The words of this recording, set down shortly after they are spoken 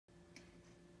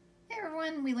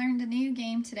everyone, we learned a new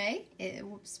game today. It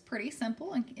was pretty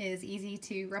simple and is easy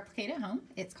to replicate at home.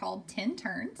 It's called 10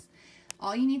 Turns.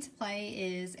 All you need to play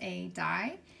is a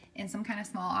die and some kind of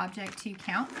small object to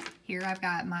count. Here I've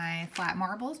got my flat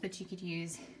marbles, but you could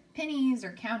use pennies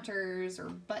or counters or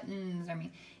buttons. I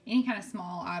mean, any kind of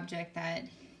small object that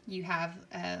you have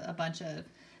a bunch of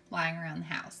lying around the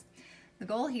house. The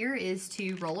goal here is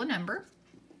to roll a number,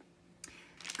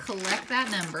 collect that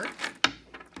number,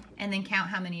 and then count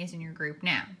how many is in your group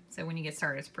now. So when you get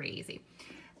started, it's pretty easy.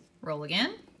 Roll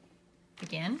again,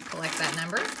 collect that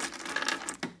number.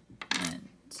 1,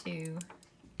 2,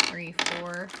 3,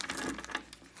 4,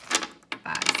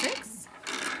 5, 6,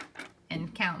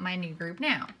 and count my new group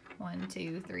now. 1,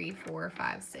 2, 3, 4,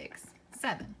 5, 6,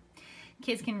 7.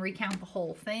 Kids can recount the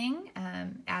whole thing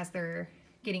as they're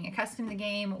getting accustomed to the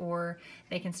game, or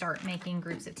they can start making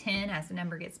groups of 10 as the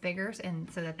number gets bigger, and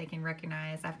so that they can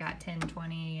recognize I've got 10,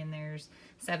 20, and there's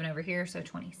 7 over here, so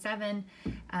 27.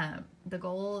 The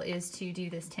goal is to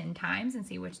do this 10 times and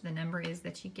see which the number is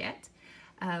that you get.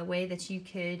 A way that you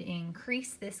could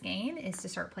increase this game is to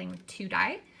start playing with 2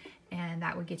 die, and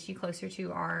that would get you closer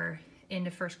to our end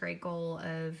of first grade goal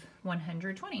of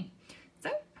 120. So,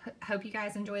 hope you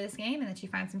guys enjoy this game and that you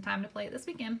find some time to play it this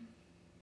weekend.